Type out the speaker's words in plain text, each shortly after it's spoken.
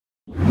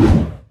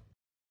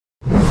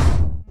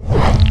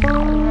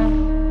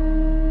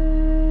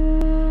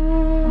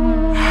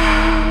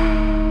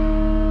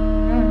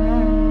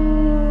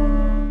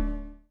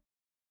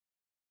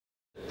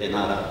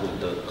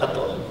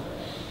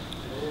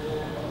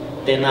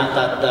tēnā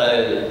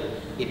tātou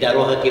I te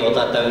aroha ki o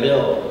tātou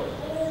reo,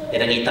 e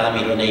rangi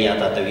tāmiro nei a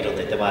tātou I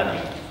roto te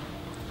wānei.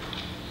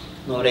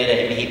 Nō reira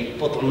he mihi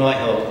potono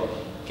aiho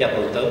kia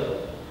koutou,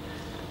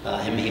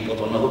 he mihi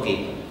potono hoki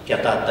kia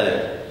tātou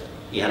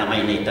I hana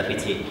mai nei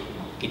tawhiti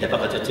ki te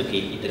whakatutuki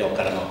I te reo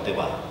karanga o te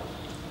wā.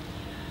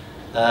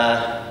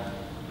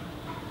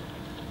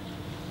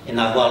 E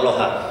nā hua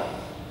aloha,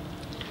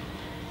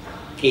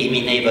 ki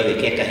imi nei wau I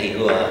kekahi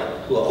hua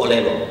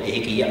ōlelo e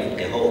hiki iau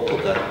ke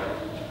hō'opuka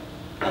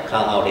a kā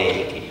aore e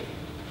hiki.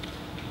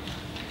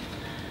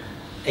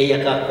 Eia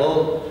kako,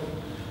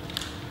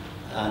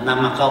 nā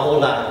maka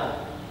ola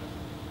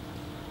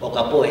o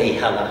ka poe I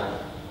hala.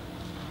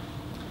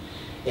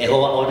 E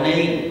hoa o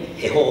nei,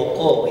 e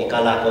ho'oko I ka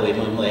lako I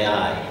mumue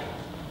ai.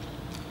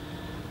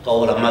 Ka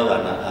ola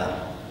mauana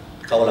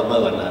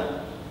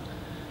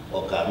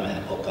o ka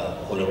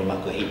holero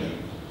makuhine.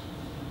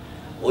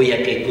 Oia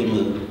ke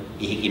kunu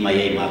I hiki mai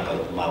ei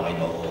mākau māwai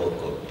no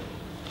ho'oko.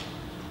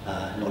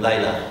 No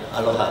laila,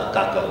 aloha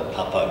kākau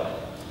pāpāho.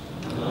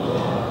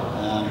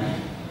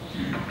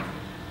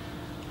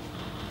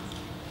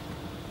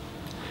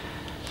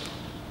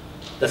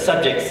 The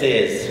subject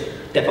says,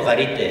 te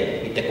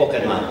whakarite I te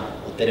kokenga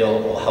o te reo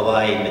o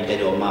Hawai'i me te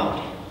reo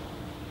Māori.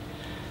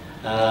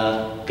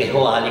 Ke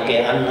hoa alike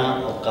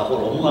ana o ka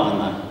holonua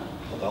ana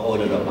o ka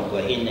ōlelo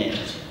makuahine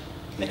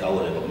me ka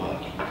ōlelo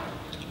Māori.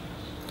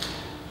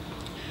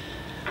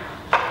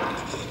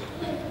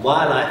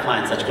 While I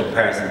find such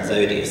comparisons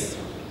odious,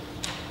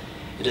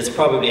 it is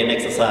probably an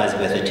exercise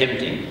worth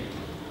attempting,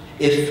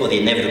 if for the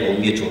inevitable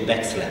mutual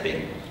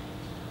backslapping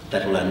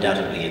that will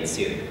undoubtedly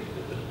ensue.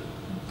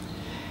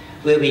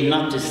 Were we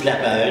not to slap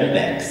our own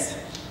backs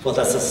for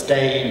the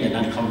sustained and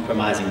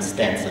uncompromising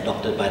stance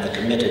adopted by the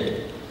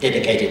committed,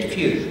 dedicated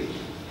few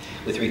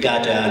with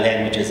regard to our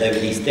languages over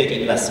these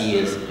 30 plus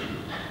years,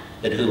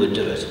 then who would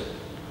do it?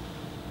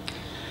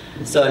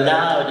 So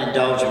allow and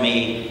indulge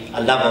me,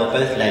 a lover of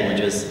both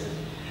languages,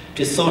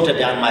 to saunter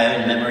down my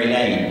own memory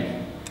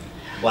lane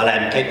while I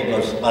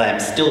am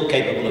still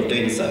capable of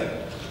doing so,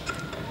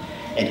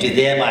 and to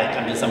thereby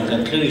come to some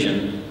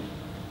conclusion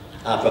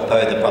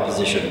apropos the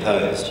proposition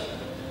posed.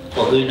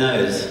 For who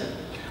knows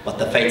what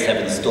the fates have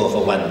in store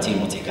for one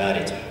Tīmoti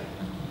Karetu.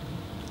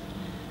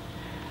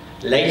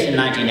 Late in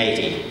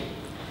 1980,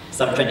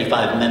 some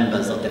 25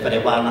 members of the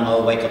Whare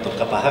o Waikato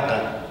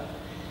Kapahaka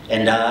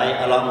and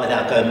I, along with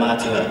our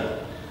kaumātua,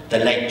 the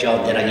late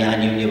John Te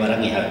Rangianiuni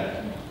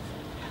Warangihau,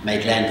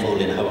 made landfall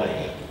in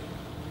Hawaii.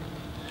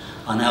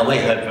 On our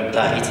way home from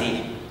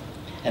Tahiti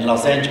and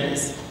Los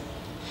Angeles,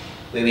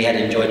 where we had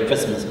enjoyed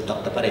Christmas with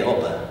Dr.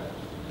 Parehopa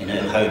in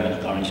her home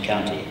in Orange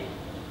County,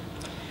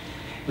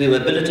 we were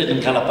billeted in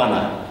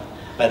Kalapana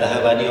by the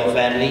Hawai'i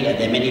family and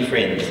their many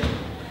friends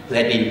who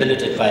had been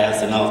billeted by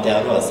us in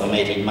Aotearoa some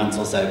 18 months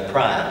or so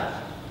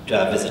prior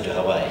to our visit to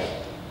Hawaii.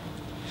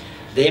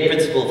 Their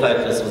principal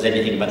focus was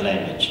anything but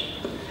language.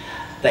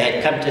 They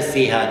had come to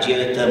see how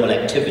geothermal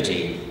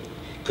activity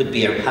could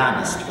be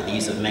harnessed for the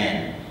use of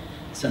man,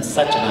 since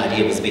such an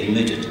idea was being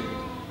mooted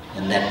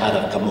in that part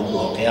of Kamuku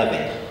o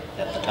Keawe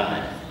at the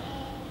time.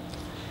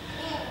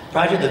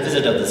 Prior to the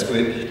visit of this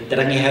group, Te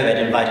Rangihau had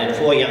invited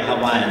 4 young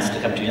Hawaiians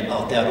to come to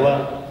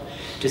Aotearoa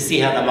to see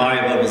how the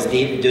Māori world was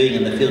doing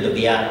in the field of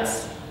the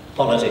arts,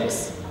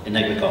 politics, and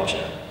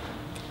agriculture.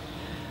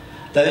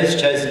 Those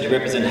chosen to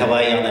represent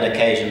Hawaii on that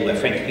occasion were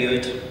Frank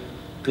Hewitt,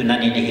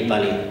 Kunani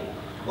Nihipali,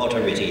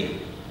 Walter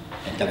Ritty,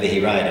 and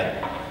Tavehi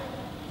Ryder.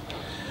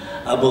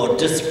 A more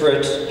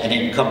disparate and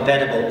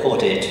incompatible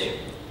quartet,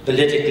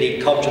 politically,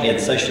 culturally,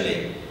 and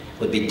socially,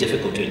 would be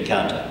difficult to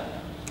encounter.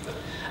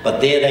 But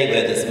there they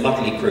were, this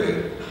motley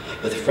crew,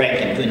 with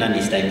Frank and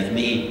Punani staying with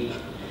me,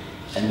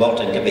 and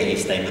Walter and Kabehi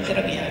staying with Te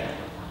Rangihau.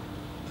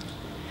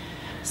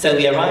 So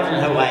we arrived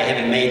in Hawaii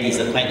having made these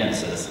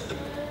acquaintances,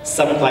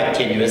 some quite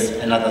tenuous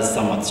and others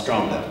somewhat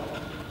stronger.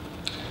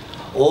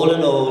 All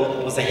in all,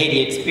 it was a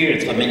heady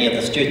experience for many of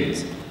the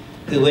students,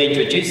 who were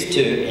introduced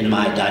to, in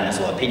my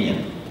dinosaur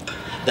opinion,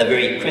 the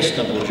very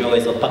questionable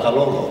joys of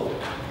pakalolo,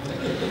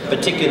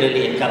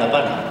 particularly in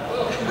Kalapana.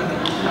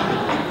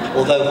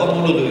 Although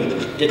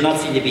Honolulu did not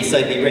seem to be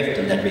so bereft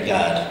in that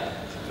regard.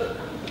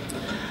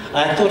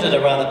 I thought it a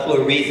rather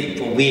poor reason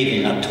for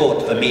weaving a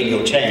taut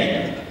familial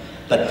chain,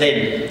 but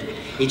then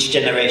each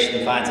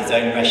generation finds its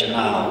own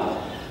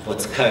rationale for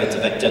its codes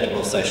of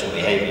acceptable social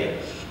behaviour.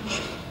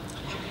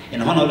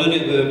 In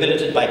Honolulu, we were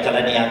billeted by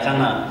Kalani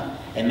Akana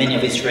and many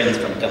of his friends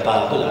from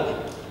Kapahula.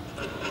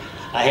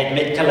 I had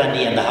met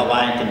Kalani and the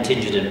Hawaiian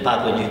contingent in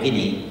Papua New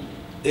Guinea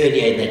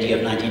earlier in that year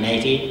of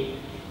 1980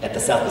 at the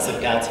South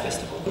Pacific Arts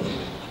Festival.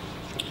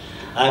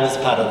 I was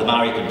part of the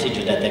Maori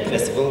contingent at that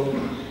festival,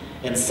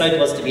 and so it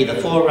was to be the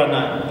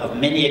forerunner of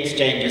many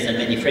exchanges and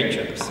many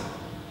friendships,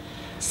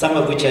 some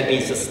of which have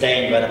been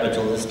sustained right up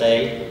until this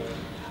day,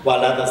 while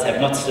others have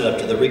not stood up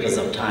to the rigours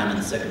of time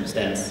and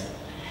circumstance,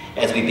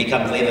 as we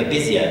become forever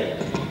busier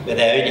with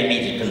our own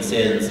immediate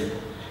concerns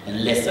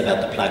and less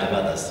about the plight of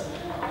others.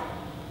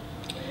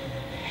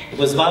 It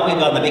was while we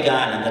were on the Big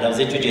Island that I was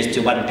introduced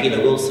to one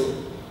Pila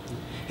Wilson,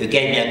 who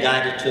gave me a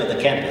guided tour of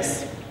the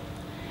campus,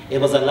 It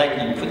was a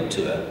lightning quick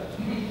tour,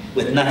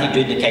 with nothing to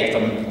indicate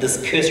from this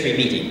cursory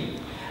meeting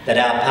that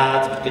our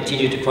paths would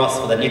continue to cross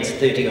for the next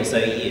 30 or so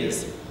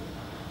years.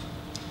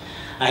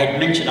 I had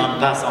mentioned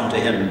pass on to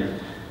him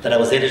that I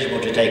was eligible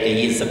to take a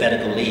year's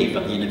sabbatical leave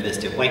from the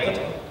University of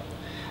Waikato,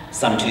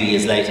 some 2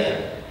 years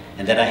later,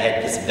 and that I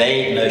had this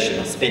vague notion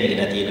of spending it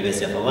at the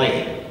University of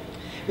Hawaii,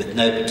 with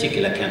no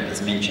particular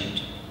campus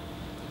mentioned.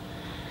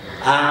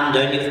 Armed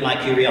only with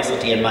my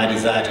curiosity and my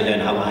desire to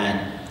learn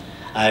Hawaiian,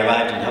 I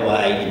arrived in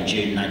Hawaii in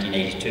June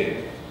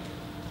 1982.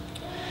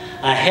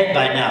 I had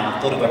by now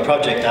thought of a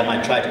project I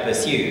might try to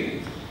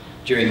pursue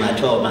during my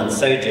 12-month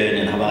sojourn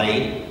in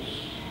Hawaii,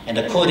 and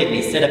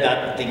accordingly set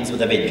about things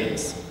with a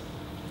vengeance.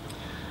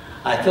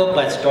 I felt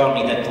quite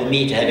strongly that for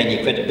me to have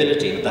any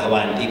credibility with the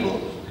Hawaiian people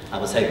I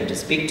was hoping to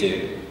speak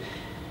to,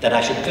 that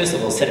I should first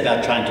of all set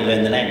about trying to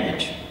learn the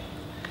language.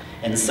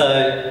 And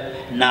so,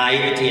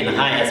 naivety and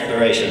high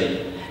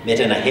aspiration met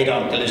in a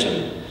head-on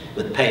collision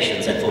with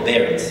patience and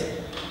forbearance.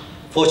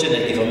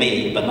 Fortunately for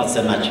me, but not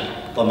so much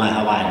for my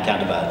Hawaiian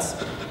counterparts.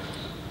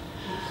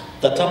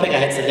 The topic I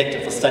had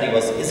selected for study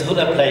was, is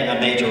hula playing a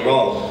major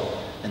role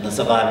in the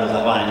survival of the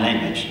Hawaiian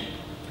language?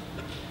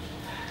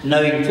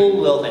 Knowing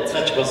full well that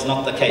such was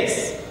not the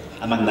case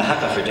among the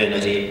Haka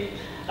fraternity,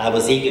 I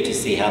was eager to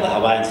see how the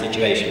Hawaiian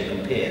situation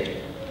compared.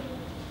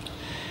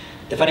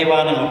 The Whare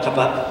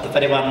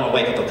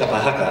Waikato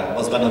Kapahaka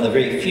was one of the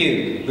very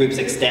few groups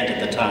extant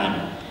at the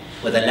time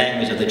where the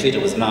language of the tutor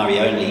was Maori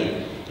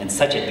only, and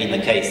such had been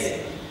the case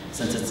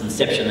since its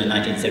inception in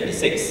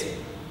 1976,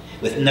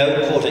 with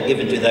no quarter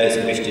given to those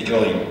who wished to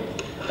join,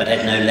 but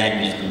had no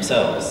language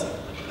themselves.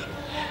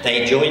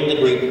 They joined the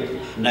group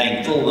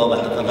knowing full well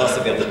what the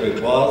philosophy of the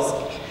group was,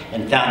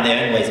 and found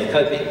their own ways of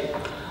coping,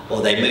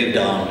 or they moved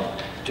on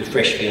to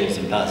fresh fields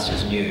and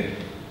pastures new.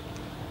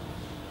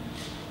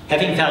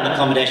 Having found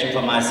accommodation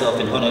for myself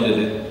in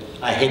Honolulu,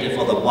 I headed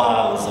for the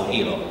wilds of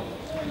Hilo,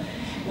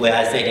 where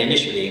I stayed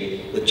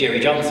initially with Jerry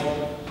Johnson,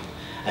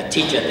 a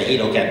teacher at the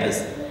Hilo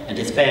campus, and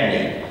his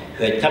family,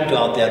 who had come to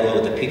Aotearoa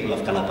with the people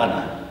of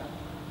Kalapana.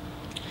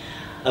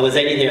 I was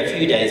only there a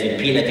few days when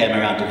Pila came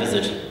around to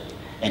visit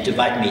and to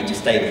invite me to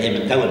stay with him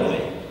in Kauanui,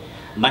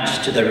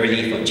 much to the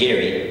relief of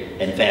Jerry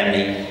and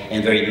family,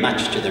 and very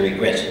much to the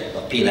regret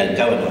of Pila and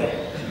Kauanui.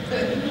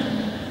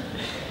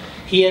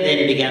 Here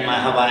then began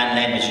my Hawaiian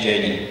language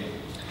journey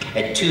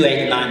at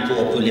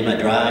 2894 Pulima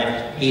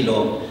Drive,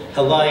 Hilo,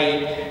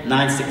 Hawaii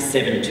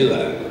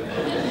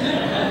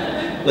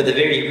 96720, with a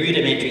very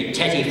rudimentary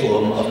tatty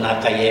form of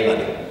Ngā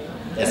Kaiewaru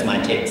as my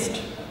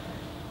text.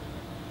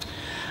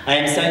 I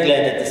am so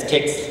glad that this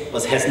text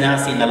has now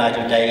seen the light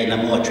of day in a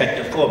more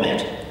attractive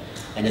format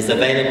and is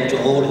available to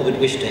all who would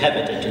wish to have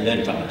it and to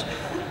learn from it.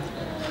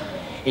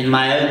 In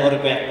my own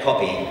autographed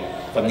copy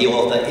from the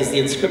author is the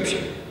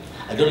inscription,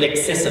 a little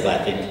excessive I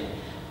think,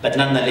 but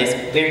nonetheless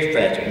very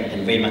flattering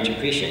and very much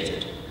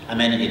appreciated. I'm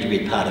only going to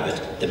read part of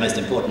it, the most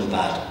important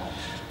part.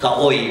 Ka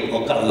oi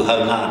o ka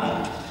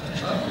uhaungana,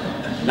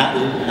 na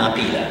u na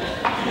pila.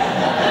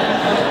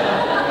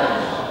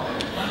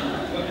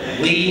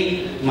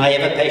 We, my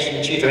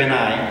ever-patient tutor and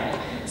I,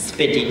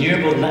 spent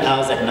innumerable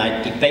hours at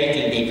night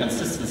debating the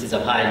inconsistencies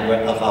of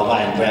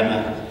Hawaiian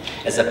grammar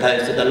as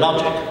opposed to the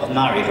logic of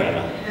Maori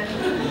grammar.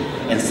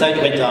 And so it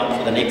went on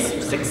for the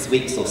next 6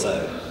 weeks or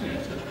so.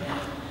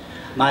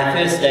 My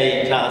first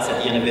day in class at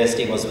the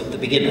university was with the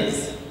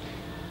beginners,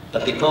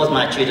 but because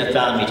my tutor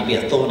found me to be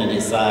a thorn in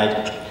his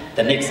side,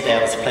 the next day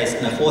I was placed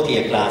in a fourth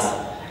year class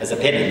as a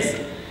penance,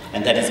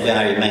 and that is where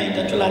I remained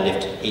until I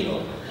left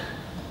Hilo.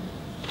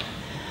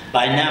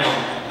 By now,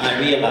 I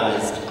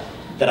realized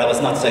that I was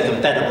not so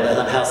compatible as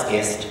a house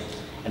guest,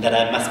 and that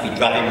I must be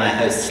driving my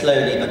host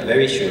slowly but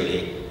very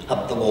surely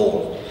up the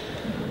wall.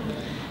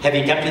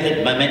 Having come to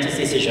that momentous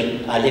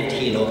decision, I left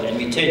Hilo and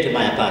returned to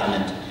my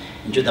apartment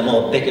into the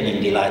more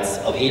beckoning delights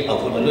of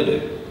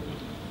Honolulu.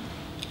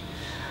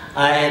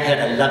 I have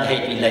had a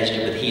love-hate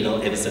relationship with Hilo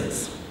ever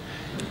since,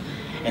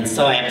 and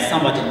so I am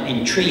somewhat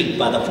intrigued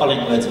by the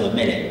following words of a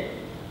mele.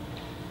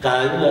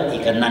 Ka ua I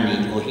ka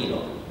nani o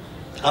Hilo,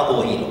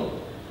 o Hilo,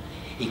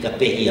 I ka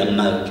pehia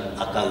mau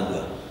a ka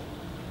ua.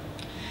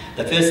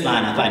 The first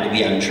line I find to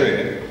be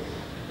untrue,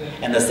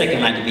 and the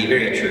second line to be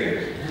very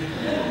true,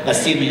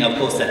 assuming of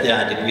course that there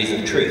are degrees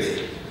of truth.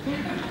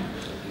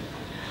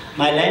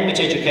 My language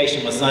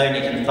education was not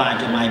only confined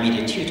to my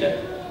immediate tutor,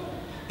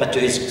 but to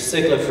his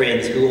circle of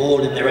friends who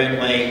all in their own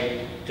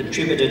way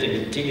contributed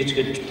and continue to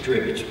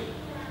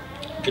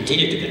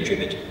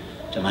contribute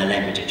to my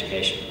language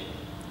education.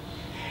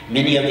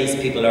 Many of these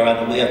people are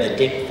unaware of the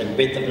depth and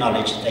breadth of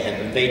knowledge they have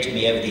conveyed to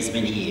me over these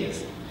many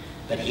years.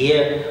 But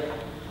here,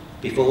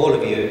 before all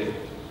of you,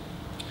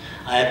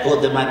 I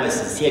accord them my most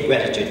sincere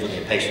gratitude for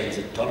their patience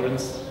and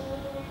tolerance,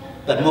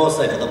 but more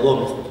so for the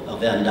warmth of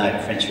their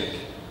undying friendship.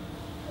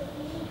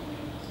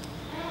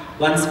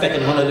 Once back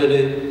in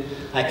Honolulu,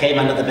 I came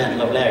under the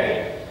mantle of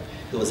Larry,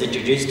 who was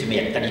introduced to me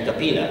at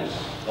Kanikapila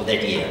of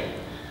that year,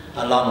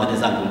 along with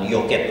his uncle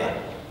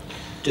Yokepa,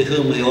 to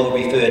whom we all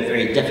referred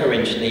very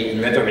deferentially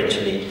and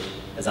reverentially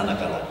as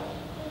Anakala.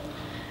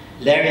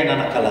 Larry and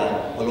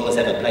Anakala will always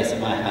have a place in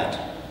my heart.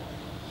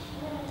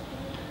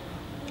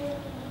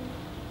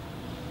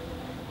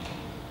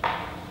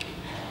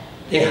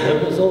 Their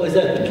home was always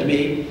open to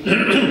me.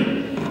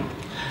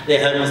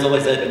 Their home was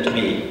always open to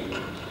me,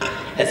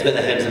 as were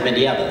the homes of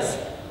many others.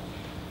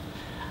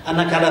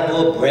 Anakala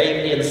bore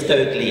bravely and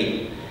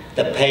stoically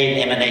the pain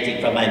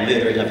emanating from my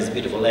murdering of his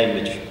beautiful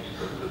language.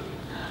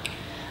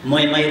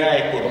 Moi mai ra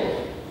e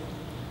koro,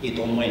 I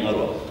tō moi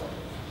ngaro.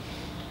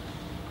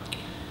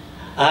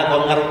 A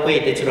ko ngaro koe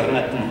te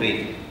tirohanga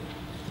kumuhui,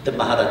 te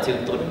mahara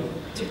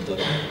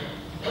tūtore.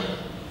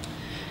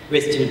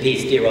 Rest in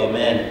peace, dear old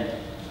man.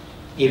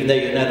 Even though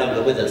you're no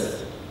longer with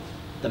us,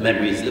 the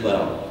memories live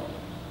on.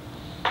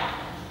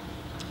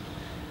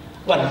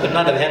 One could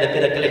not have had a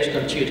better collection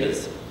of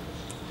tutors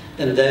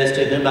than those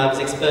to whom I was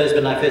exposed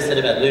when I first set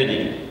about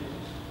learning.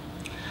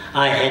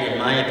 I had, in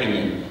my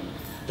opinion,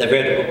 the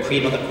veritable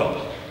cream of the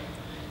crop,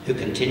 who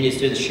continues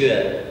to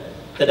ensure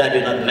that I do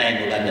not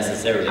mangle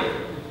unnecessarily.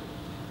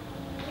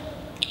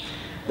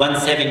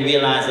 Once having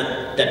realized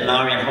that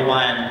Maori and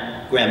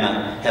Hawaiian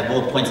grammar have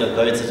more points of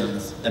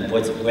coincidence than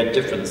points of great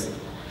difference,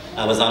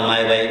 I was on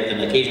my way with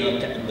an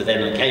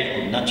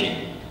occasional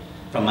nudging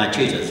from my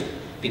tutors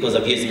because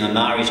of using a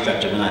Maori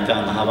structure when I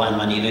found the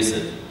Hawai'i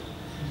elusive.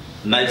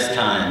 Most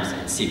times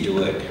it seemed to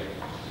work.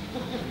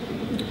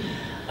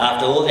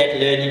 After all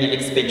that learning and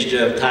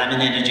expenditure of time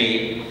and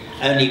energy,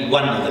 only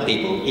one of the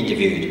people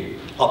interviewed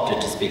opted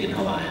to speak in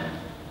Hawaiian.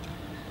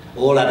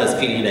 All others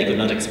feeling they could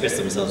not express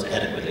themselves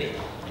adequately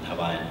in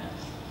Hawaiian.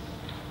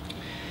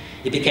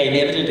 It became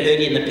evident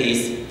early in the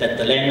piece that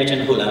the language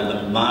and hula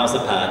were miles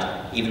apart,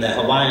 even though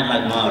Hawaiian,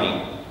 like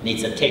Maori,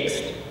 needs a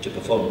text to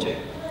perform to.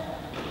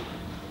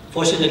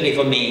 Fortunately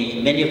for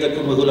me, many of the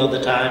kumuhula of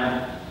the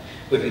time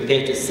were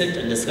prepared to sit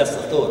and discuss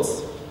the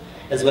thoughts,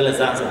 as well as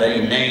answer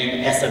the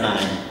inane,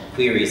 asinine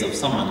queries of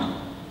someone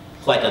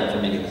quite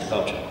unfamiliar with the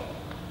culture.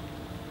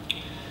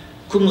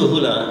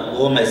 Kumuhula were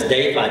almost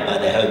deified by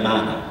their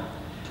haumana,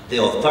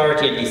 their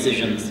authority and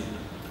decisions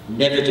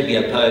never to be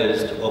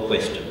opposed or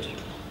questioned.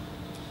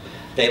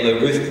 They were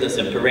ruthless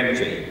and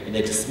peremptory in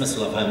their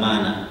dismissal of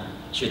haumana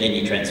should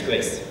any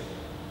transgress,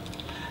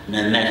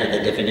 no matter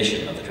the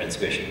definition of the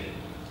transgression.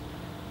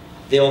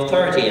 Their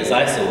authority, as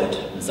I saw it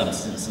in some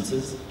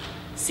instances,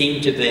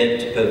 seemed to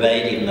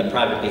pervade even the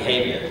private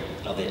behaviour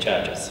of their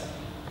charges.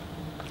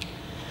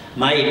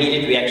 My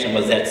immediate reaction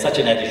was that such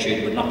an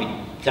attitude would not be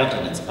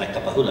countenanced by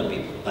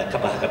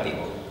kapahaka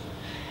people,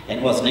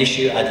 and was an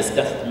issue I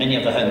discussed with many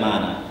of the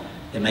haumana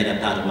who made a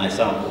part of my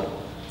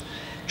sample.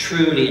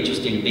 Truly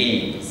interesting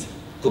beings,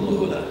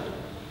 kumuhula.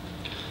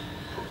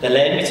 The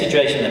language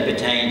situation that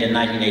pertained in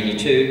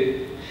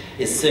 1982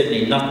 is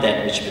certainly not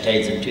that which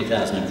pertains in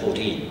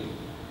 2014.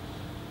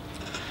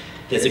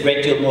 There's a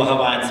great deal more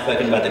Hawaiian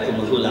spoken by the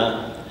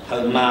kumuhula,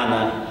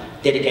 haumana,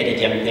 dedicated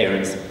young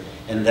parents,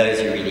 and those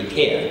who really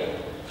care.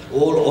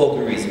 All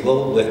auguries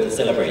well worth the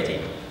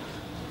celebrating.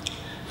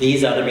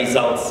 These are the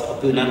results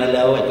of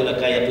Punanaleo and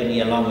Kulakaya Puni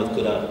along with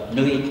Kura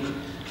Nui,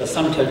 the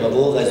sum total of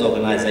all those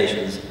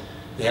organisations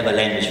who have a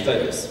language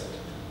focus.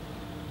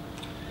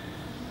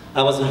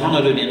 I was in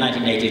Honolulu in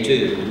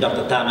 1982 when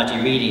Dr. Tāmati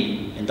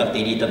Riri and Dr.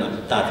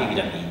 Iritana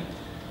Tāwhiwirangi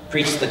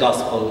preached the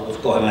gospel of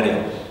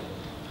Kohangareo,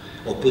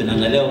 or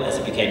Punanaleo as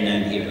it became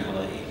known here in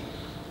Hawaii.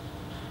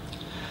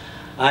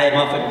 I am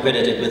often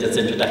credited with its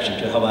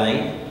introduction to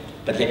Hawaii,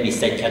 but let me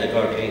state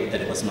categorically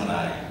that it was not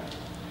I.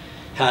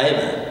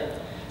 However,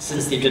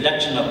 since the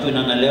introduction of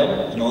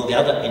Punanaleo and all the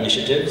other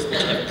initiatives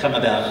which have come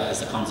about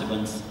as a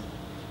consequence,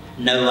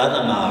 no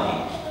other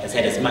Maori has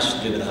had as much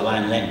to do with the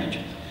Hawaiian language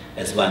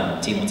as one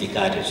Tīmoti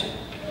Karetu.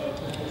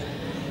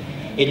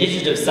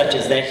 Initiatives such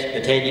as that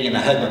pertaining in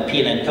the home of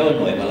Pila and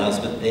Koinoi while I was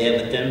there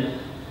with them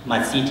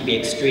might seem to be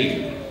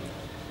extreme,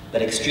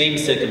 but extreme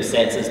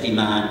circumstances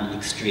demand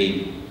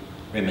extreme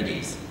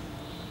remedies.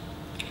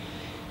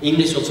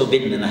 English was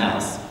forbidden in the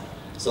house,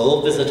 so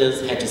all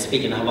visitors had to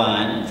speak in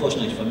Hawaiian, and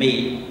fortunately for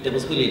me, there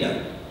was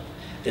Hilo,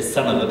 the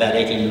son of about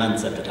 18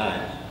 months at the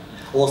time,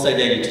 also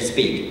learning to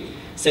speak.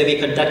 So we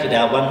conducted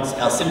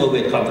our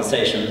single-word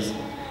conversations,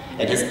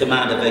 and his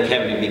command of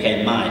vocabulary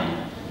became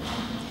mine.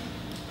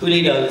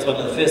 Hilo was one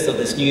of the first of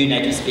this new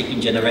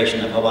native-speaking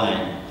generation of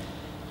Hawaiian,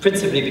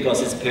 principally because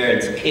his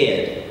parents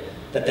cared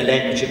that the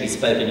language should be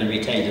spoken and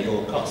retained at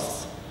all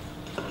costs.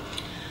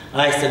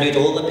 I salute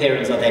all the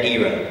parents of that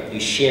era who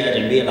shared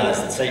and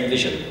realized the same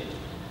vision,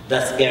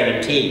 thus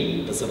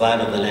guaranteeing the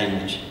survival of the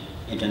language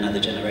into another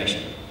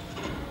generation.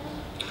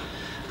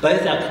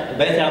 Both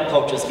our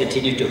cultures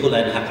continue to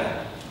hula and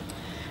haka,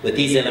 with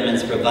these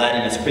elements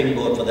providing a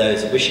springboard for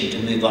those wishing to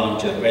move on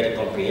to a greater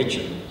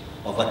comprehension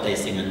of what they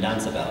sing and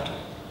dance about.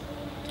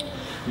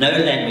 No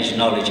language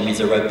knowledge means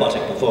a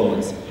robotic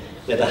performance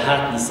where the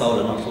heart and soul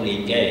are not fully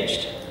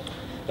engaged,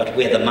 but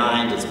where the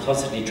mind is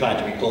constantly trying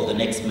to recall the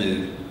next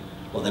move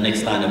or the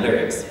next line of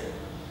lyrics.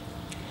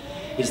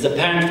 It is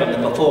apparent from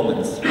the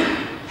performance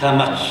how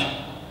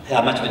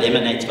much of it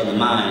emanates from the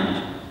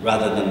mind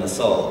rather than the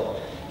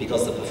soul,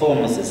 because the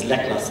performance is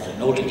lackluster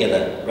and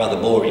altogether rather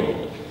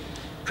boring,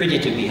 pretty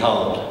to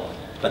behold,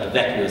 but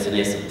vacuous in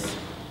essence.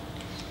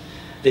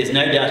 There's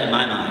no doubt in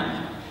my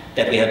mind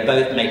that we have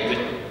both made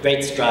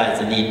great strides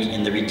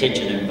in the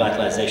retention and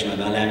revitalization of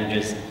our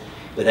languages,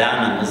 With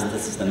our numbers,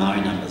 this is the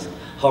Maori numbers,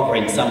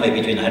 hovering somewhere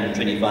between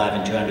 125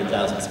 and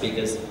 200,000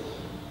 speakers,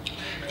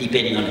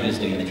 depending on who's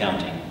doing the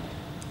counting.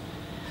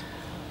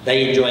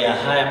 They enjoy a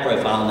higher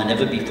profile than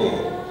ever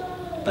before,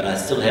 but I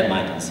still have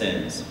my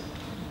concerns.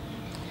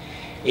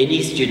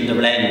 Any student of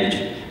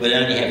language will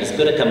only have as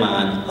good a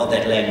command of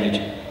that language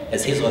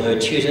as his or her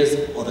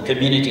tutors or the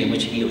community in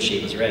which he or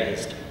she was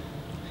raised.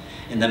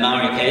 In the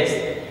Maori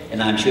case,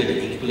 and I'm sure that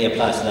equally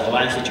applies to the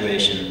Hawaiian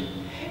situation,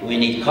 we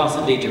need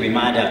constantly to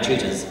remind our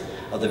tutors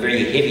of the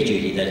very heavy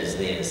duty that is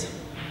theirs.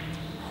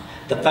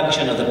 The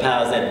function of the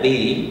powers that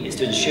be is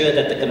to ensure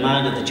that the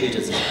command of the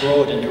tutors is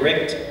broad and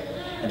direct,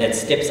 and that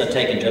steps are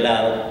taken to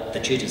allow the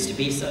tutors to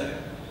be so.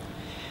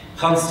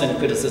 Constant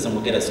criticism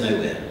will get us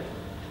nowhere,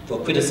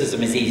 for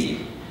criticism is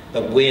easy,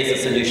 but where's the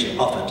solution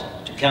offered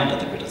to counter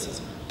the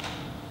criticism?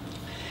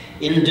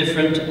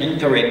 Indifferent,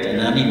 incorrect, and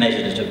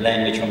unimaginative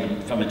language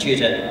from a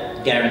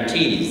tutor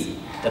guarantees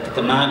that the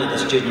command of the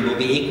student will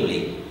be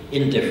equally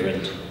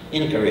indifferent,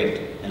 incorrect,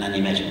 and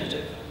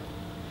unimaginative.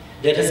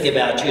 Let us give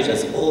our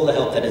tutors all the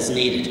help that is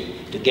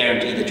needed to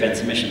guarantee the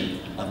transmission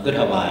of good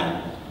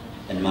Hawaiian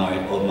and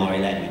Maori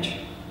language.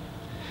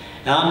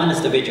 Our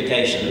Minister of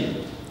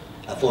Education,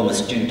 a former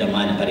student of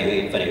mine in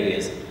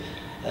Wharehui's,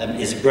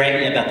 is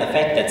bragging about the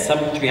fact that some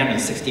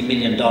 $360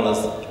 million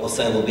or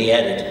so will be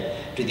added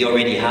to the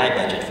already high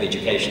budget for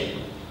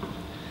education.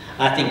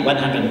 I think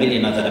 100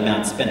 million of that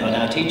amount spent on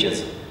our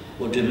teachers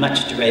will do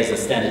much to raise the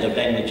standard of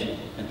language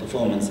and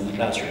performance in the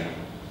classroom.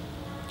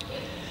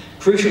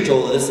 Crucial to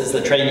all this is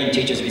the training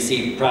teachers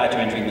receive prior to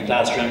entering the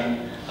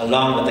classroom,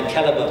 along with the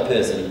caliber of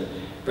person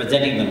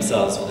presenting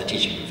themselves for the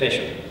teaching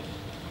profession.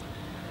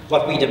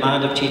 What we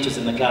demand of teachers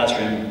in the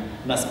classroom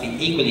must be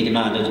equally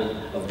demanded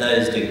of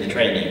those doing the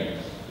training.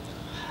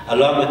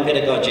 Along with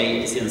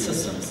pedagogy is the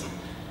insistence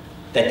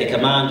that the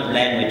command of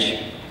language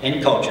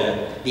and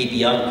culture be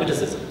beyond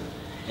criticism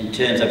in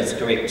terms of its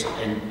correct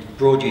and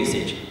broad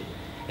usage,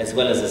 as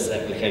well as its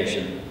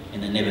application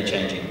in a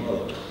never-changing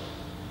world.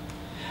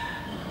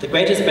 The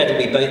greatest battle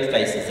we both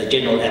face is the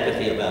general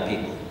apathy of our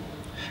people,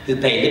 who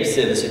pay lip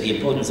service to the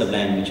importance of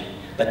language,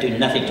 but do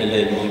nothing to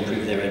learn or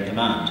improve their own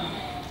command.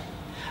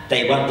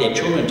 They want their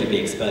children to be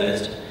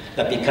exposed,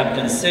 but become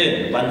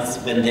concerned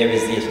when there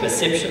is the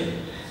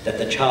perception that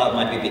the child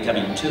might be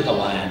becoming too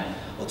Hawaiian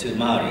or too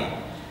Maori,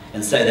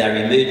 and so they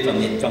are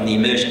removed from the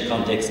immersion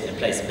context and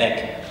placed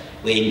back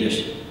where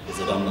English is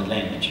the dominant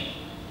language.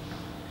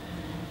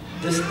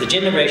 The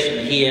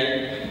generation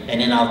here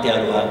and in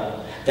Aotearoa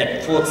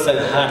that fought so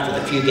hard for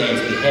the few gains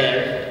we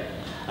have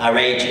are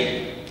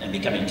aging and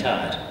becoming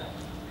tired.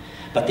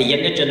 But the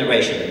younger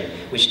generation,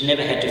 which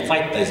never had to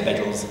fight those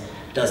battles,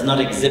 does not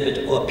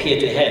exhibit or appear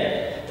to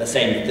have the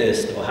same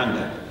thirst or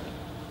hunger.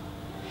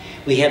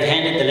 We have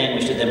handed the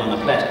language to them on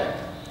a platter,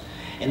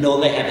 and all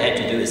they have had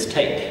to do is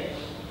take.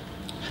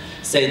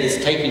 So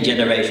this taking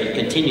generation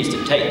continues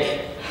to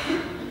take,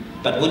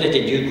 but will it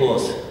in due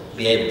course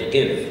be able to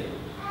give?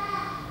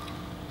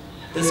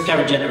 This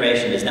current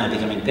generation is now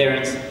becoming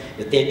parents,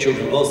 with their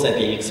children also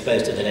being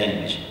exposed to the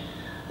language,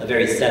 a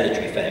very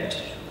salutary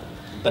fact.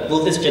 But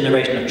will this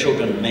generation of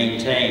children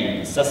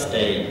maintain,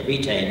 sustain,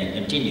 retain, and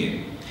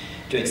continue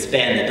to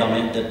expand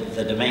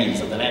the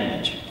domains of the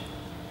language?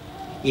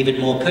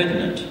 Even more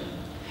pertinent,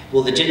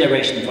 will the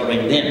generation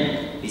following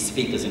them be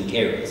speakers and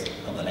carers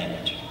of the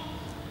language?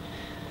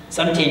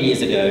 Some 10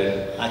 years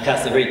ago, I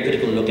cast a very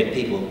critical look at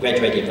people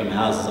graduating from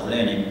houses of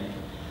learning,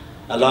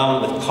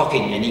 along with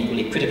cocking an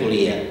equally critical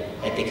ear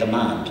at the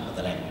command of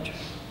the language.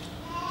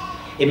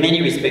 In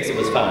many respects it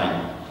was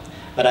fine,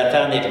 but I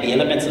found there to be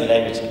elements of the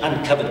language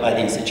uncovered by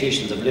the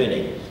institutions of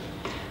learning.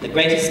 The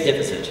greatest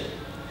deficit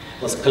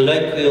was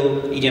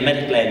colloquial,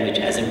 idiomatic language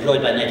as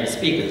employed by native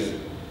speakers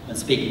when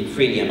speaking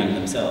freely among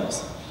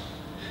themselves,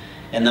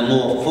 and the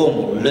more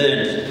formal,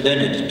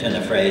 learned turn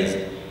of phrase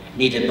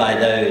needed by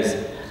those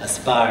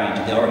aspiring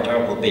to the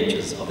oratorical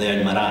benches of their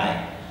own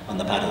marae on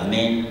the part of the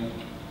men,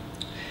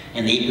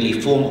 and the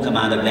equally formal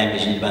command of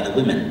language needed by the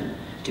women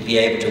to be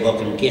able to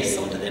welcome guests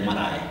onto their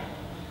marae.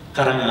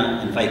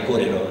 Karanga and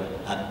kōrero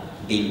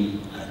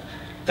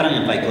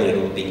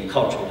being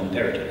cultural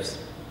imperatives.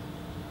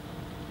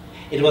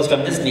 It was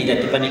from this need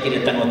that Te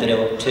Panikere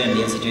Tangotereo term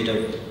the Institute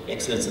of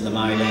Excellence in the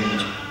Maori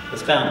Language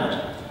was founded.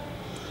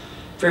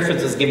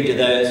 Preference was given to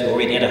those who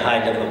already had a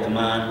high level of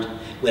command,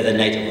 whether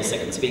native or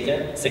second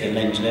speaker, second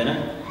language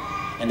learner,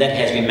 and that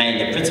has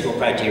remained the principal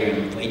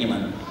criterion for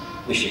anyone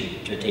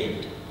wishing to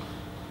attend.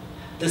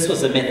 This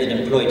was the method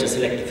employed to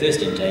select the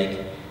first intake,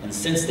 and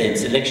since then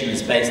selection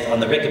is based on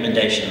the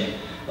recommendation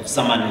of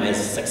someone who has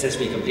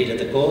successfully completed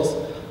the course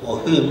or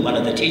whom one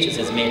of the teachers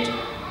has met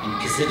and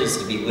considers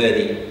to be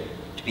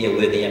a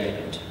worthy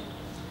applicant.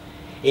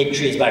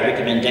 Entry is by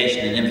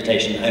recommendation and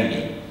invitation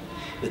only,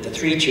 with the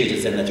 3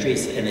 tutors and their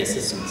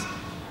assistants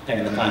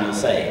having the final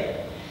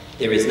say.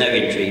 There is no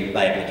entry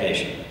by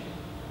application.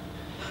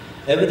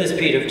 Over this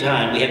period of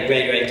time, we have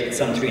graduated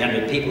some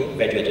 300 people,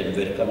 graduated in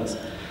inverted commas,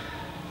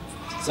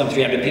 some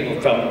 300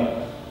 people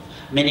from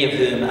many of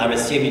whom are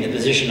assuming the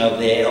position of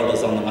their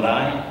elders on the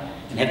marae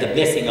and have the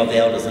blessing of the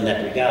elders in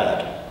that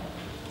regard.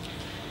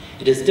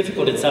 It is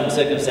difficult in some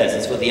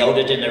circumstances for the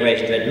older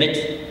generation to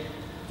admit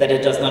that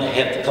it does not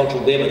have the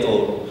cultural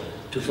wherewithal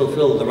to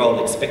fulfill the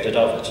role expected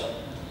of it.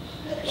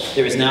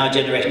 There is now a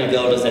generation of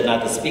elders that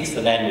neither speaks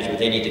the language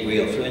with any degree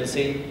of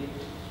fluency,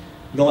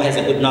 nor has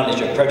a good knowledge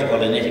of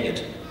protocol and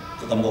etiquette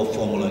for the more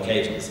formal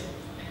occasions.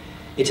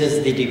 It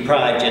is the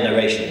deprived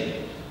generation,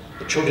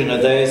 the children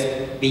of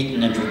those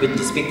beaten and forbidden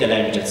to speak the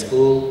language at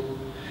school,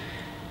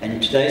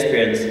 and to those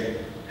parents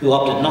who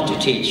opted not to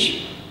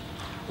teach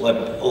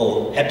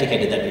or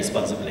abdicated that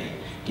responsibility,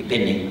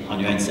 depending on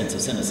your own sense of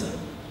cynicism.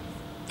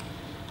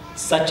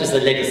 Such is the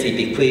legacy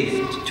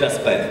bequeathed to us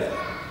both,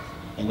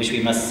 in which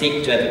we must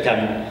seek to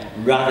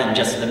overcome rather than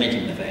just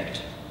lamenting the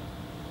fact.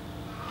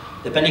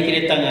 The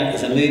Panikiretanga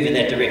is a move in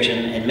that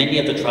direction, and many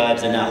of the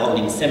tribes are now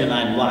holding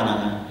semina in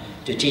wānanga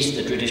to teach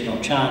the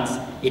traditional chants,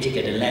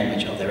 etiquette and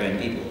language of their own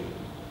people.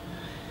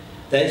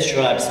 Those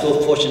tribes still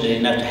fortunate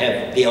enough to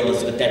have the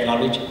elders with that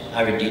knowledge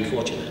are indeed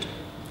fortunate.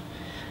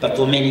 But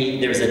for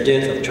many, there is a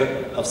dearth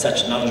of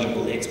such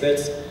knowledgeable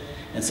experts,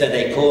 and so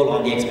they call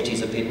on the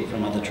expertise of people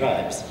from other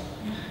tribes.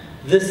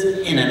 This,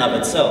 in and of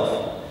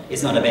itself,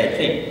 is not a bad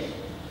thing,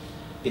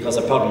 because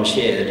a problem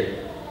shared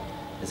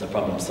is a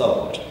problem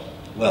solved.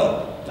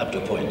 Well, up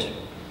to a point.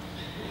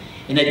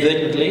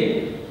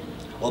 Inadvertently,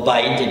 or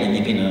by intent in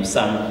the opinion of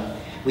some,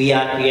 we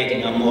are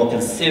creating a more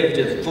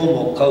conservative,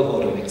 formal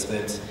cohort of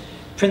experts,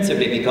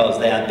 principally because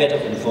they are better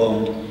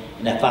informed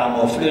and are far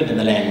more fluent in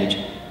the language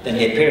than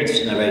their parents'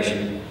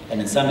 generation, and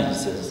in some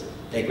instances,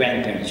 their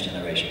grandparents'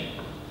 generation.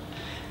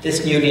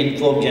 This newly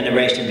informed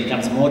generation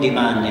becomes more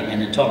demanding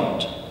and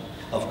intolerant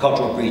of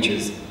cultural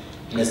breaches,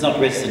 and is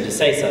not reticent to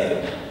say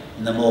so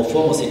in the more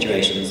formal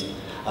situations,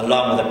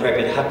 along with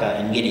appropriate haka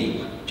and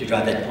giri to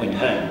drive that point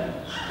home.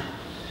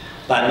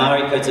 By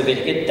Maori codes of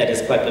etiquette, that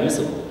is quite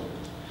permissible,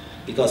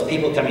 because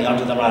people coming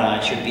onto the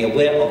marae should be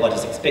aware of what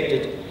is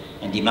expected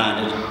and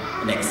demanded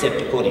and accept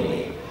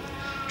accordingly.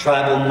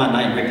 Tribal mana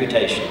and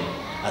reputation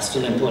are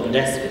still important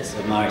aspects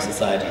of Maori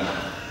society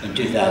in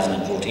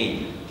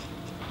 2014.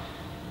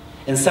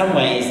 In some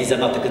ways, these are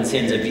not the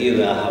concerns of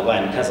you, our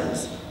Hawaiian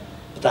cousins,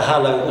 but the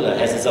hō'ola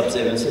has its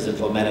observances and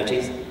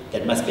formalities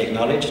that must be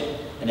acknowledged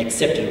and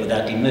accepted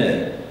without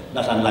demur,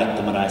 not unlike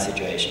the marae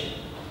situation.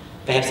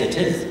 Perhaps it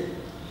is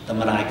the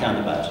marae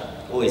counterpart,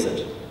 or is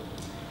it?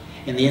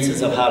 In the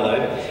instance of halo,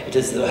 it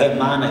is the home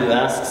mana who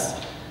asks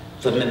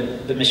for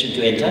permission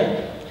to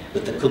enter,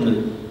 with the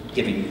kumu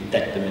giving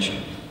that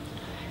permission.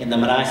 In the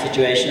marae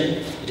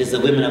situation, it is the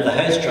women of the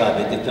host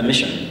tribe who give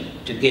permission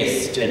to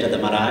guests to enter the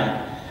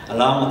marae,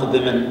 along with the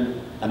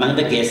women among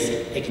the guests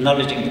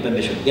acknowledging the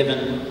permission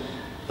given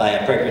by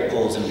appropriate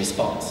calls and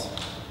response.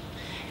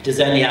 It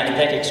is only after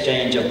that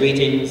exchange of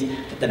greetings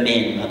that the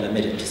men are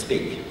permitted to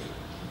speak.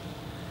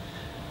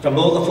 From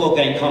all the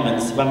foregoing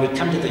comments, one would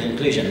come to the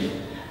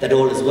conclusion that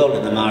all is well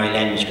in the Maori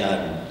language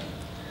garden.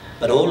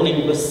 But all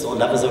linguists or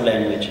lovers of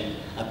language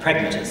are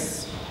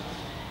pragmatists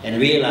and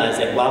realise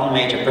that while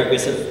major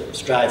progressive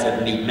strides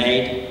have been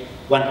made,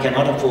 one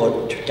cannot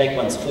afford to take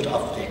one's foot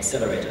off the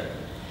accelerator,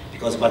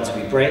 because once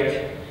we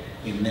break,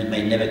 we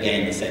may never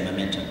gain the same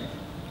momentum.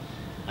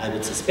 I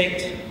would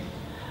suspect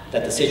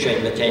that the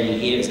situation pertaining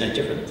here is no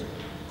different,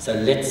 so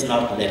let's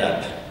not let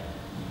up.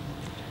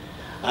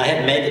 I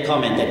have made the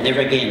comment that never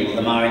again will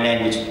the Maori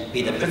language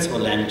be the principal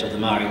language of the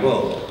Maori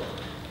world,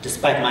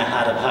 despite my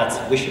heart of hearts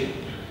wishing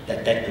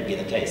that that could be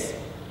the case.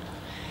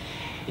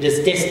 It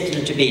is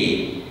destined to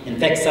be, in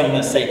fact some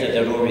must say that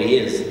it already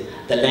is,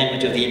 the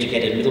language of the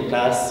educated middle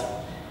class,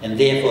 and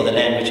therefore the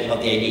language of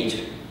the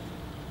elite.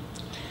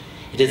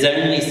 It is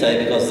only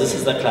so because this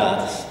is the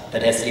class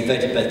that has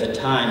devoted both the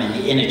time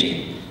and the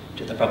energy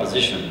to the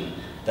proposition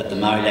that the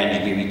Maori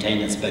language be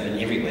retained and spoken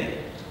everywhere,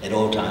 at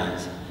all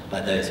times, by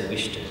those who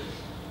wish to.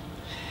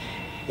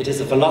 It is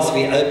a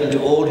philosophy open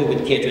to all who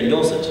would care to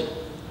endorse it,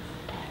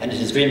 and it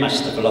is very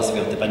much the philosophy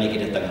of the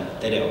Panikiretanga,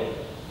 Te Reo.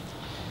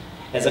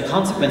 As a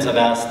consequence of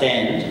our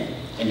stand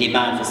and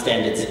demand for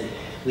standards,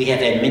 we have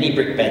had many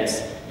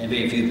brickbats and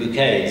very few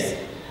bouquets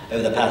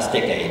over the past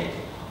decade,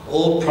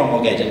 all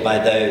promulgated by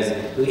those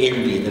who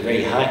envy the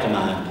very high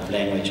command of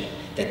language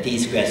that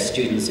these grad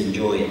students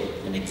enjoy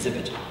and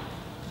exhibit.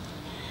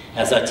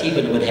 As our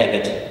Tiban would have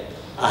it,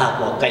 aha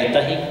ko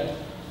kaitahi,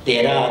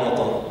 te raro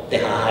ko te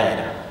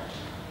hahaera.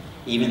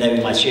 Even though we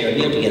might share a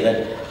meal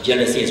together,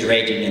 jealousy is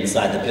raging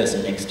inside the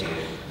person next to you.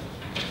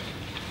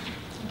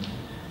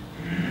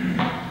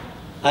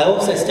 I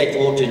also state for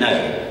all to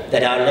know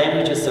that our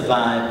languages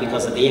survive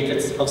because of the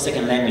efforts of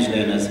second language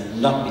learners,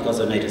 not because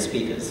of native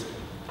speakers.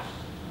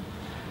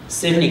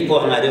 Certainly,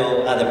 Kohanga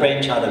Reo are the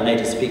brainchild of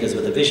native speakers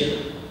with a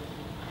vision,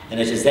 and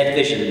it is that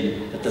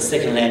vision that the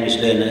second language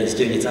learner is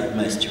doing its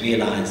utmost to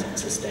realise and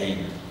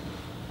sustain.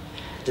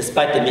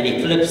 Despite the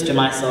many flips to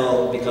my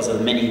soul because of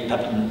the many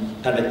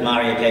public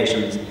Maori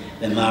occasions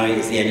when Maori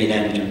is the only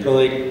language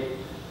employed,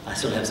 I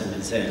still have some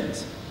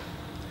concerns.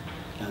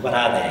 Now, what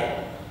are they?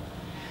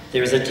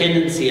 There is a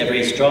tendency, a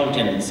very strong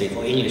tendency,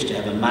 for English to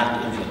have a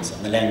marked influence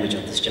on the language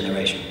of this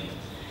generation,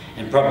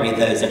 and probably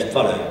those that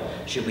follow,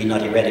 should we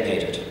not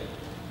eradicate it.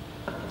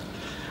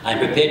 I am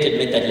prepared to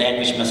admit that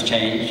language must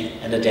change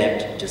and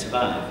adapt to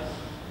survive.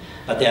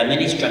 But there are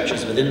many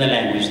structures within the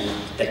language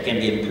that can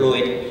be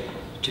employed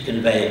to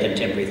convey a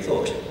contemporary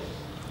thought.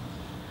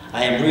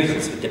 I am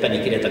ruthless with Te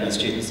Panikiretanga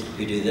students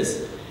who do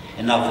this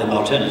and offer them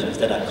alternatives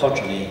that are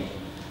culturally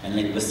and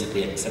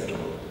linguistically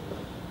acceptable.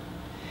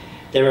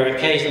 There are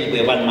occasions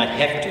where one might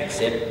have to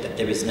accept that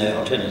there is no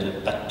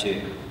alternative but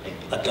to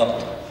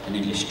adopt an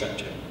English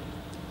structure.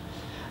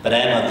 But I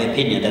am of the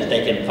opinion that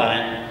they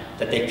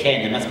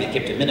can and must be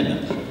kept to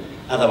minimum,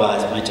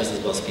 otherwise one might just as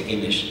well speak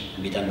English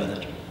and be done with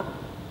it.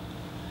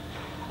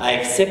 I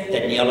accept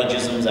that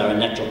neologisms are a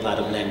natural part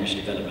of language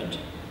development,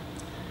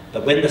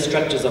 but when the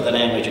structures of the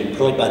language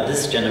employed by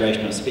this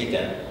generation of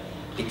speaker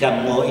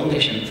become more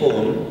English in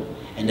form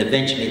and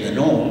eventually the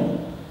norm,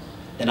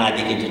 then I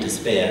begin to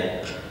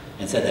despair,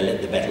 and so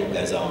the battle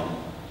goes on.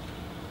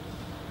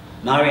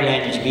 Maori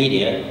language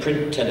media,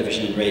 print,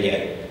 television and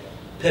radio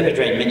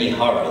perpetrate many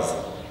horrors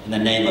in the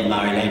name of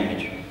Maori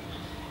language,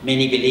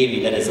 many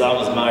believing that as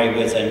long as Maori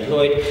words are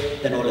employed,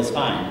 then all is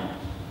fine.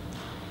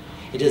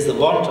 It is the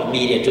want of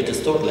media to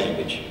distort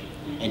language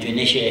and to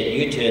initiate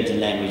new turns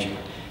in language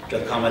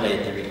to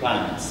accommodate the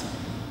requirements.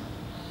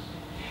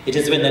 It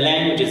is when the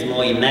language is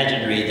more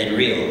imaginary than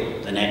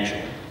real than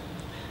actual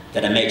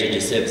that a major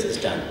disservice is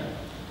done,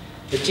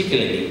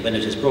 particularly when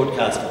it is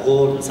broadcast for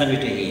all and sundry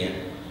to hear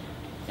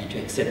and to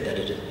accept that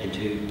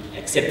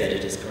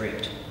it is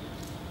correct.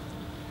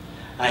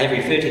 I have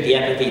referred to the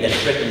apathy that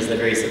threatens the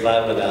very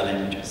survival of our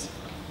languages.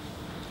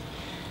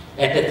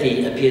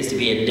 Apathy appears to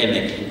be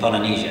endemic in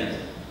Polynesia,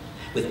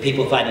 with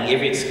people finding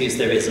every excuse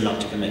there is not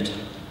to commit.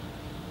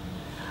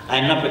 I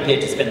am not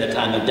prepared to spend the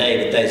time of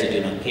day with those who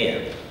do not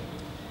care.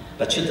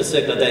 But should the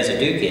circle of those who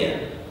do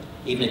care,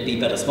 even if it be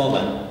but a small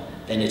one,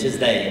 then it is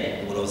they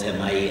who will always have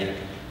my ear.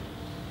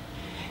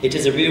 It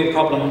is a real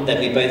problem that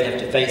we both have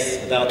to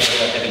face without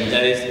having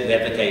those who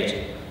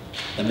advocate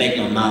the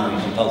making of Maori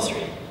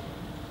compulsory.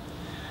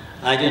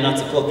 I do not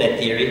support that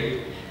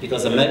theory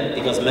because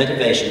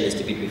motivation is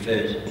to be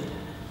preferred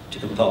to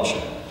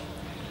compulsion.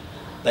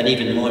 But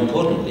even more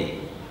importantly,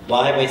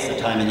 why waste the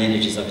time and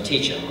energies of a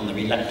teacher on the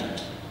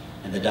reluctant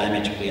and the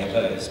diametrically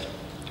opposed?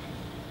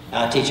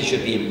 Our teachers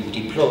should be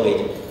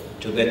deployed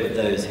to work with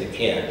those who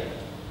care.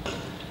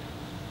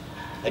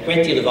 A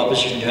great deal of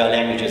opposition to our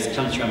languages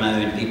comes from our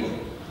own people.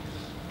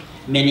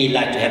 Many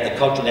like to have the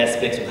cultural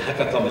aspects of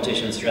Haka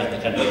competitions throughout the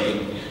country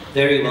being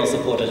very well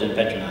supported and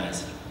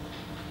patronised.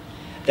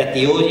 That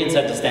the audience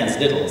understands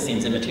little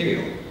seems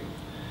immaterial,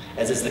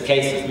 as is the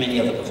case with many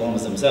of the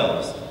performers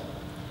themselves.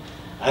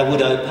 I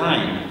would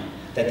opine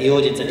that the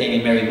audience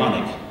attending Merry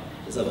Monarch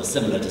is of a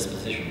similar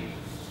disposition.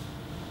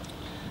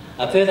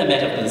 A further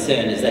matter of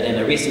concern is that in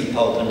a recent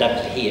poll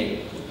conducted here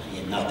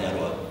in Ngā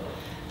Manatārua,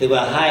 there were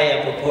a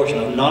higher proportion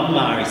of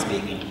non-Maori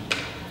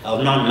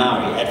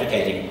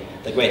advocating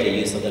the greater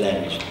use of the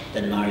language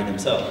than Maori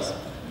themselves.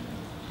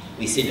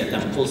 We seem to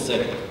have come full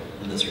circle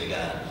in this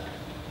regard.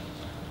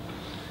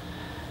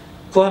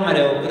 Ko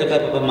Hamareo,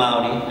 Purakaupapa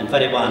Māori and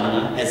Whare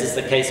Wānanga, as is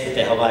the case with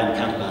their Hawaiian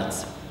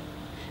counterparts,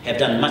 have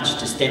done much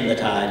to stem the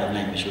tide of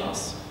language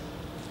loss.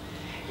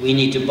 We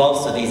need to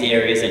bolster these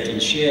areas and to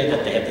ensure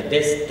that they have the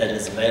best that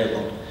is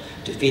available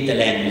to feed the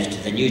language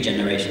to the new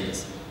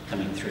generations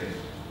coming through.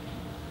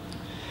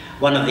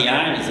 One of the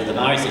ironies of the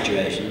Maori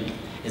situation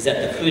is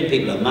that the fluent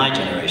people of my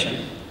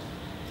generation,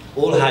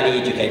 all highly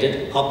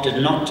educated,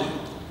 opted not to,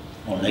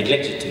 or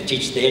neglected to,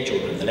 teach their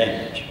children the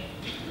language.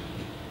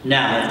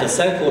 Now, if the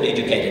so-called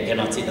educated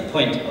cannot see the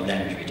point of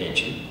language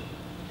retention,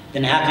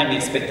 then how can we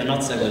expect the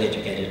not so well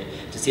educated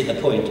to see the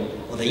point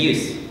or the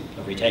use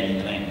of retaining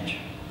the language?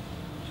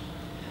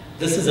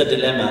 This is a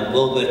dilemma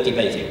well worth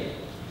debating,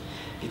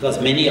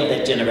 because many of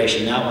that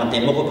generation now want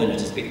their mokopuna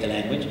to speak the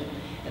language,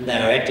 and they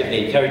are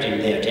actively encouraging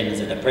their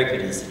attendance at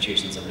appropriate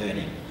institutions of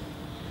learning.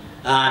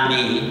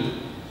 Me,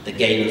 the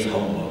gainers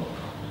homo.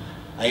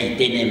 Ai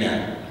tēnei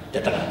mea te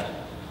tangata.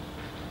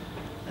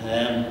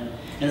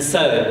 And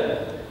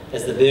so,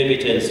 as the bird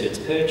returns to its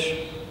perch,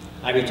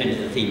 I return to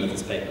the theme of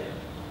this paper.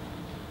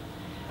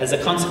 As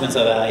a consequence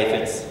of our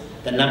efforts,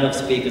 the number of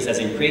speakers has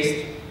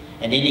increased,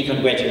 and any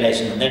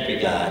congratulations in that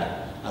regard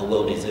are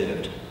well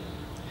deserved.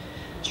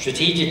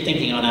 Strategic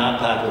thinking on our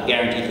part will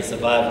guarantee the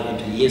survival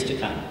into the years to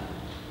come,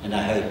 and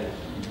I hope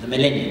into the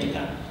millennium to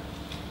come.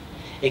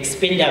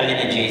 Expend our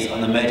energies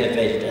on the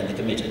motivated and the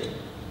committed.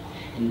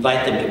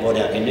 Invite them to board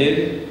our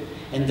canoe,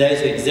 and those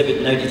who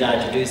exhibit no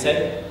desire to do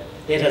so,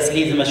 let us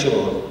leave them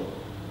ashore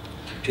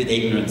to their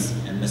ignorance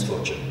and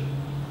misfortune.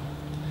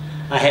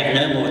 I have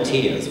no more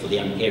tears for the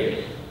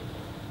uncaring.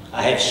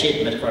 I have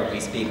shed, metaphorically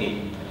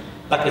speaking,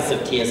 buckets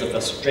of tears of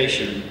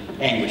frustration,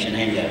 anguish and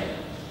anger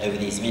over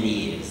these many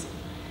years,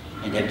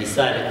 and have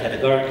decided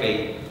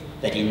categorically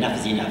that enough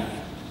is enough.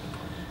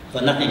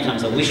 For nothing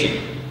comes of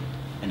wishing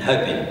and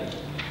hoping,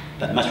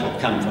 but much will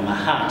come from a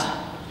heart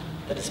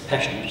that is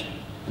passionate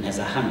and has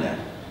a hunger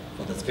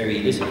for this very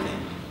elusive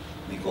thing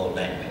we call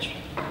language.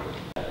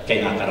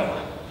 Kei ngā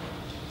karawa.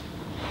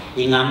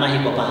 I ngā mahi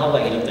pāpāho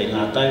i roto i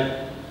ngā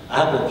tau,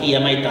 ahako kia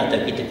mai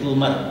tātou ki te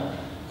kūmara,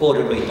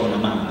 kōrero i tōna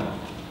māmaro.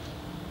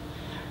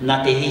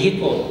 nā te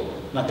hihiko,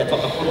 nā te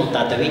whakapono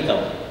tātou ikau.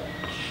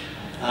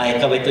 E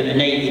kawe tunu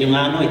nei i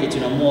runga anō i te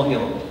tuna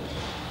mōhio,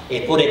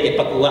 e kore te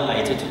pakuaha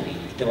e tutuki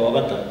i te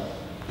wawata,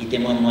 i te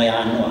moe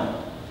anoa.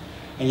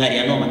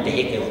 Engari anō ma te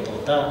heke o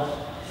tō tau,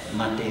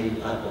 ma te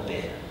ako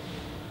pēra.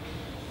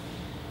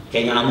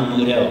 Kei ngā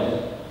mumu reo,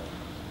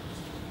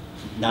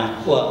 nā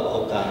kua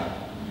o ka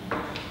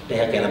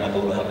reha ke rama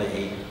kauru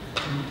Hawai'i.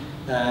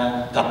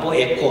 Ka po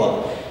e koa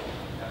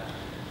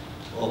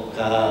o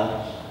ka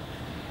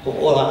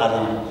hō'ola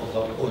arang o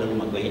ka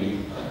ōlelo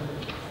makuahine.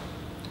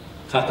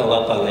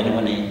 Kātoa pau e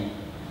nua nei.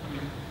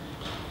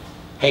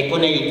 Hei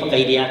kone i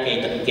whakairi ake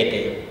i taku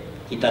kete,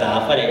 ki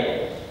tara a whare,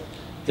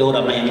 te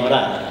ora mai anō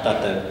rā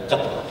tātou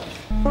katoa.